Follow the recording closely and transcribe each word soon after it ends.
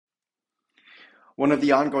One of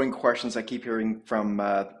the ongoing questions I keep hearing from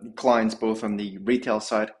clients, both on the retail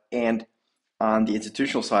side and on the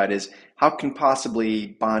institutional side, is how can possibly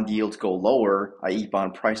bond yields go lower, i.e.,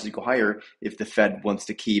 bond prices go higher, if the Fed wants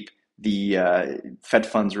to keep the Fed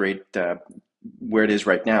funds rate where it is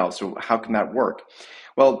right now? So, how can that work?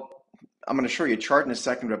 Well, I'm going to show you a chart in a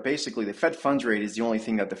second, but basically, the Fed funds rate is the only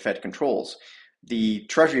thing that the Fed controls. The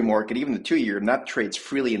Treasury market, even the 2 year, and that trades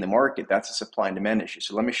freely in the market. That's a supply and demand issue.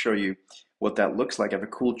 So, let me show you what that looks like. I have a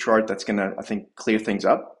cool chart that's going to, I think, clear things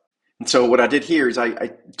up. And so what I did here is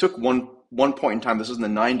I took one point in time. This was in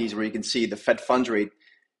the 90s, where you can see the Fed funds rate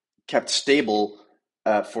kept stable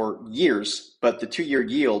for years, but the 2 year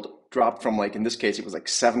yield dropped from, like, in this case it was like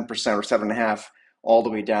 7% or 7.5, all the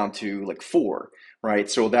way down to like 4, right?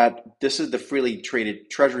 So that this is the freely traded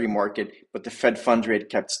Treasury market, but the Fed funds rate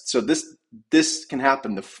kept. So this can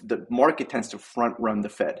happen. The market tends to front run the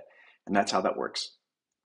Fed, and that's how that works.